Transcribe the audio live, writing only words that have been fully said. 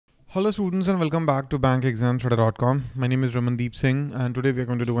Hello students and welcome back to bankexamstudy.com. My name is Ramandeep Singh and today we are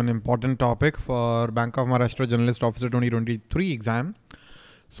going to do an important topic for Bank of Maharashtra Generalist Officer 2023 exam.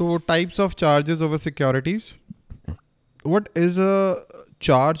 So types of charges over securities. What is a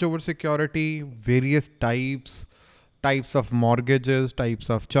charge over security? Various types of mortgages, types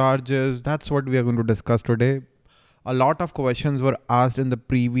of charges. That's what we are going to discuss today. A lot of questions were asked in the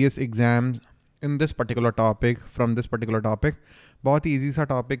previous exams in this particular topic from this particular topic. बहुत easy सा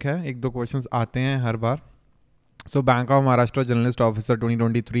topic है, एक दो questions आते हैं हर बार. So Bank of Maharashtra Generalist Officer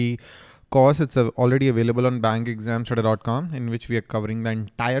 2023 course, it's already available on bankexamstudy.com, in which we are covering the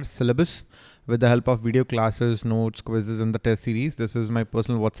entire syllabus with the help of video classes, notes, quizzes and the test series. This is my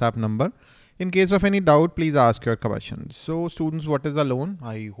personal WhatsApp number. In case of any doubt, please ask your questions. So students, what is a loan?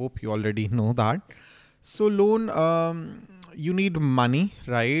 I hope you already know that. So loan, you need money,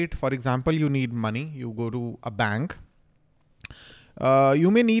 right? For example, you need money, you go to a bank.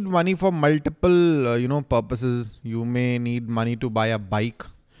 You may need money for multiple, purposes. You may need money to buy a bike.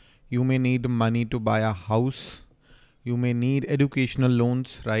 You may need money to buy a house. You may need educational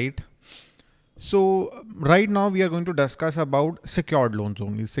loans, right? So right now we are going to discuss about secured loans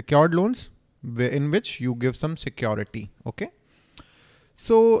only. Secured loans in which you give some security, okay?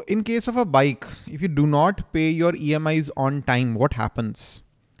 So in case of a bike, if you do not pay your EMIs on time, what happens?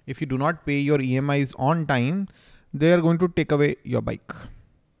 If you do not pay your EMIs on time, they are going to take away your bike.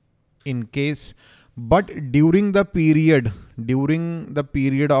 But during the period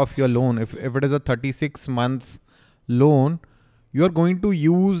of your loan, if it is a 36 months loan, you are going to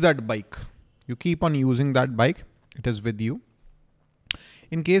use that bike. You keep on using that bike. It is with you.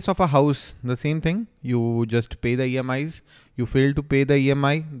 In case of a house, the same thing. You just pay the EMIs. You fail to pay the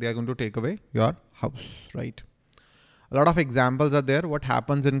EMI, they are going to take away your house, right? A lot of examples are there. What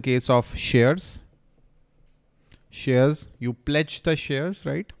happens in case of shares? Shares, you pledge the shares,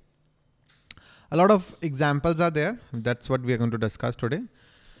 right? A lot of examples are there. That's what we are going to discuss today.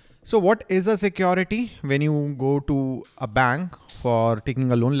 So what is a security? When you go to a bank for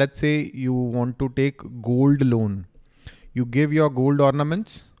taking a loan, let's say you want to take gold loan. You give your gold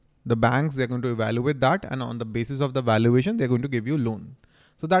ornaments. The banks, they're going to evaluate that, and on the basis of the valuation, they're going to give you loan.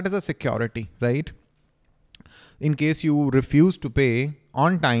 So that is a security, right? In case you refuse to pay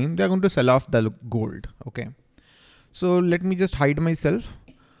on time, they're going to sell off the gold, okay? So let me just hide myself.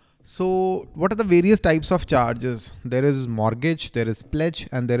 So what are the various types of charges? There is mortgage, there is pledge,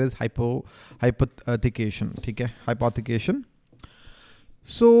 and there is hypothecation. Okay? Hypothecation.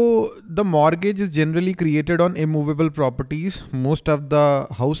 So the mortgage is generally created on immovable properties. Most of the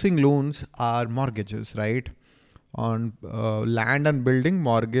housing loans are mortgages, right? On land and building,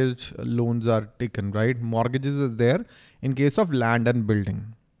 mortgage loans are taken, right? Mortgages is there in case of land and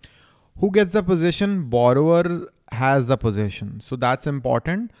building. Who gets the possession? Borrower has the possession. So that's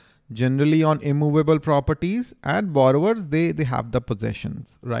important. Generally on immovable properties, and borrowers, they have the possessions,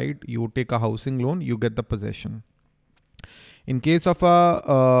 right? You take a housing loan, you get the possession. In case of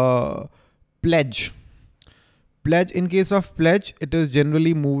a pledge, in case of pledge, it is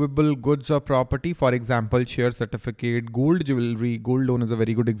generally movable goods or property. For example, share certificate, gold jewelry. Gold loan is a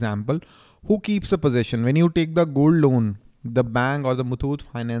very good example. Who keeps a possession? When you take the gold loan, the bank or the Muthoot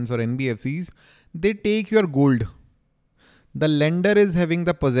Finance or NBFCs, they take your gold. The lender is having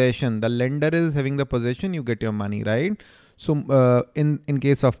the possession. You get your money, right? So in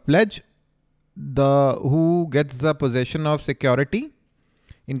case of pledge, who gets the possession of security?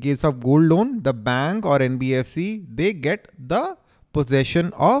 In case of gold loan, the bank or NBFC, they get the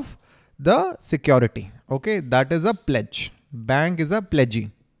possession of the security. Okay, that is a pledge. Bank is a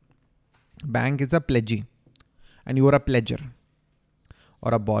pledgee. And you are a pledger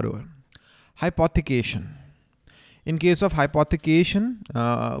or a borrower. Hypothecation. In case of hypothecation,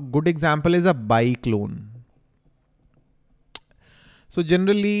 good example is a bike loan. So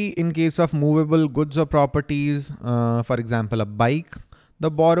generally in case of movable goods or properties, for example, a bike,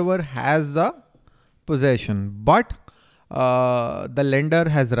 the borrower has the possession, but the lender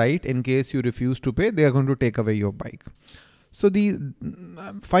has right. In case you refuse to pay, they are going to take away your bike. So the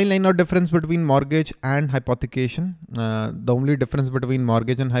fine line of difference between mortgage and hypothecation, the only difference between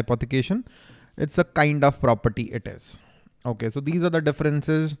mortgage and hypothecation, it's a kind of property it is. Okay, so these are the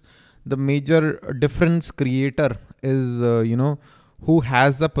differences. The major difference creator is, who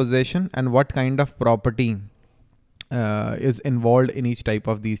has the possession and what kind of property is involved in each type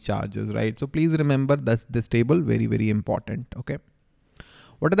of these charges, right? So please remember this table, very, very important. Okay.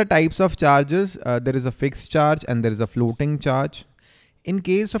 What are the types of charges? There is a fixed charge and there is a floating charge. In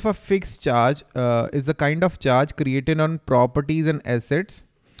case of a fixed charge, is a kind of charge created on properties and assets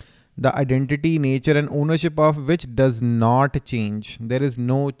the identity, nature and ownership of which does not change. There is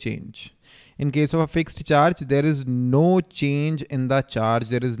no change. In case of a fixed charge, there is no change in the charge.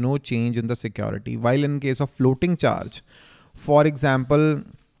 There is no change in the security. While in case of floating charge, for example,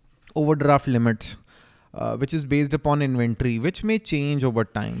 overdraft limits, which is based upon inventory, which may change over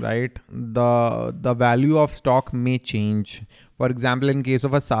time, right? The value of stock may change. For example, in case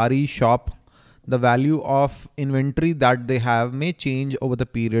of a sari shop, the value of inventory that they have may change over the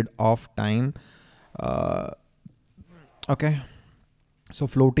period of time. Okay. So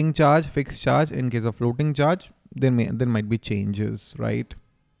floating charge, fixed charge. In case of floating charge, there might be changes, right?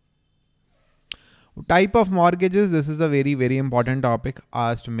 Type of mortgages. This is a very, very important topic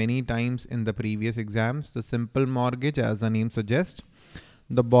asked many times in the previous exams. The simple mortgage, as the name suggests,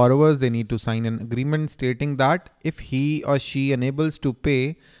 the borrowers, they need to sign an agreement stating that if he or she enables to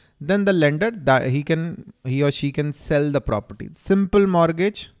pay, then the lender, that he or she can sell the property. Simple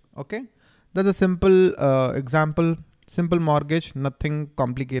mortgage. Okay. That's a simple example. Simple mortgage, nothing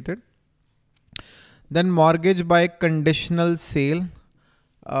complicated. Then mortgage by conditional sale.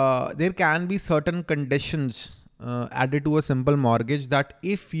 There can be certain conditions added to a simple mortgage that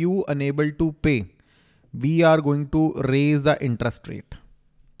if you unable to pay, we are going to raise the interest rate.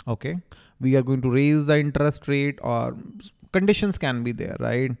 Okay. We are going to raise the interest rate, or conditions can be there,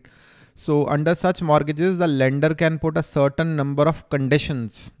 right? So under such mortgages, the lender can put a certain number of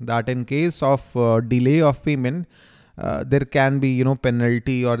conditions that in case of delay of payment, there can be,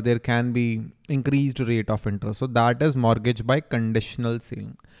 penalty, or there can be increased rate of interest. So that is mortgage by conditional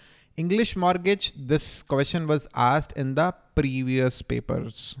sale. English mortgage, this question was asked in the previous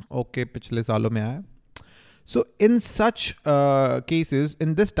papers. Okay, पिछले सालों में आया. So in such cases,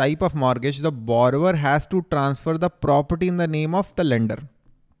 in this type of mortgage, the borrower has to transfer the property in the name of the lender.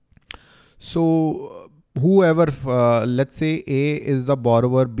 So whoever, let's say A is the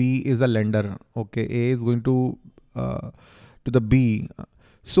borrower, B is a lender. Okay, A is going to the B.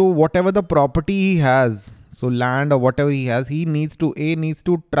 So whatever the property he has, so land or whatever he has, A needs to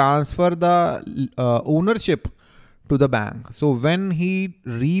transfer the ownership to the bank. So when he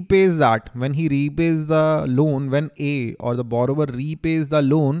repays the loan, when A or the borrower repays the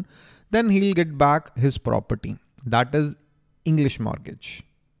loan, then he'll get back his property. That is English mortgage.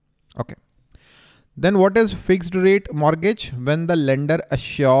 Okay. Then what is fixed rate mortgage? When the lender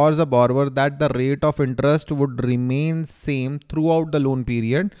assures a borrower that the rate of interest would remain same throughout the loan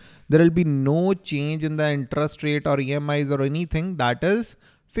period. There will be no change in the interest rate or EMIs or anything. That is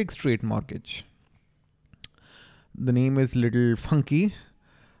fixed rate mortgage. The name is little funky.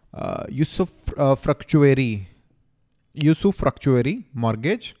 Usufructuary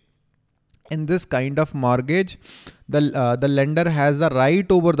mortgage. In this kind of mortgage, the lender has the right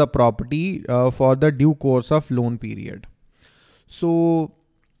over the property for the due course of loan period. So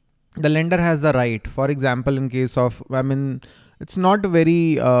the lender has the right. For example, in case of, it's not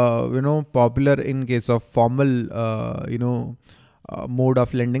very popular in case of formal mode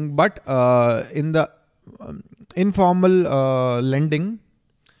of lending, but in the informal lending,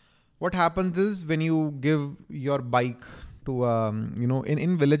 what happens is when you give your bike to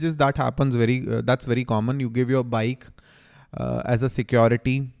in villages, that happens that's very common. You give your bike as a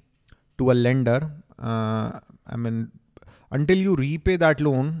security to a lender. Until you repay that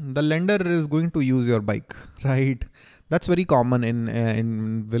loan, the lender is going to use your bike, right? That's very common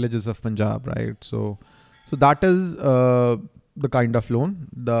in villages of Punjab, right? So that is the kind of loan.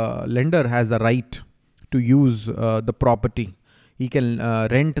 The lender has a right to use the property. He can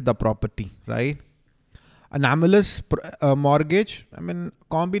rent the property, right? Anomalous mortgage,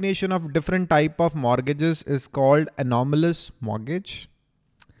 combination of different type of mortgages is called anomalous mortgage.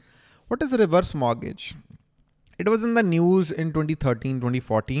 What is a reverse mortgage? It was in the news in 2013,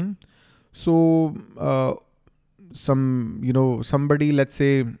 2014. So somebody, let's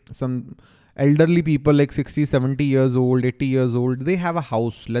say some elderly people like 60, 70 years old, 80 years old, they have a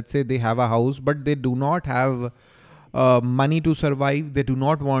house. Let's say they have a house, but they do not have money to survive. They do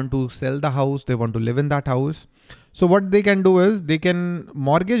not want to sell the house. They want to live in that house. So what they can do is they can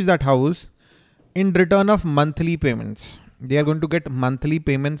mortgage that house in return of monthly payments. They are going to get monthly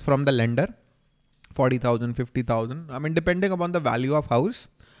payments from the lender, 40,000, 50,000. Depending upon the value of house.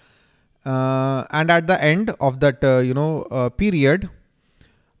 And at the end of that, period,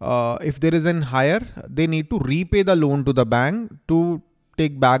 if there is an hire, they need to repay the loan to the bank to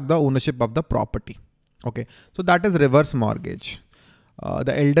take back the ownership of the property. Okay, so that is reverse mortgage.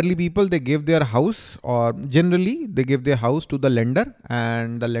 The elderly people, they give their house, or generally they give their house to the lender,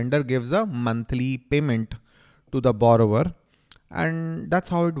 and the lender gives a monthly payment to the borrower, and that's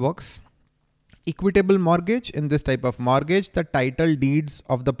how it works. Equitable mortgage. In this type of mortgage, the title deeds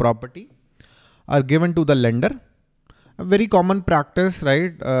of the property are given to the lender. A very common practice,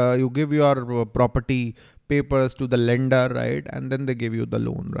 right? You give your property papers to the lender, right? And then they give you the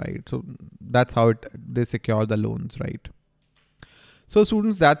loan, right? So that's how they secure the loans, right? So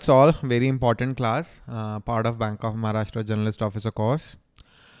students, that's all. Very important class, part of Bank of Maharashtra Generalist Officer course.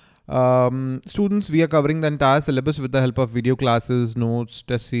 Students, we are covering the entire syllabus with the help of video classes, notes,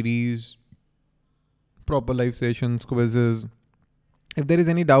 test series, proper live sessions, quizzes. If there is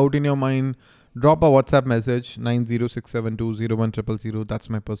any doubt in your mind, drop a WhatsApp message 906720100. That's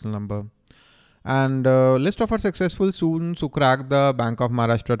my personal number. And list of our successful students who cracked the Bank of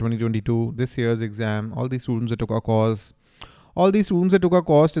Maharashtra 2022 this year's exam. All these students that took a course. All these students that took a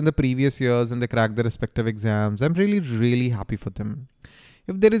course in the previous years and they cracked their respective exams. I'm really, really happy for them.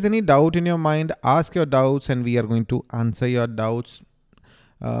 If there is any doubt in your mind, ask your doubts and we are going to answer your doubts.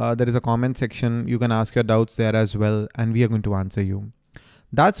 There is a comment section. You can ask your doubts there as well and we are going to answer you.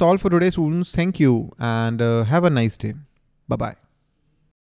 That's all for today, students. Thank you and have a nice day. Bye-bye.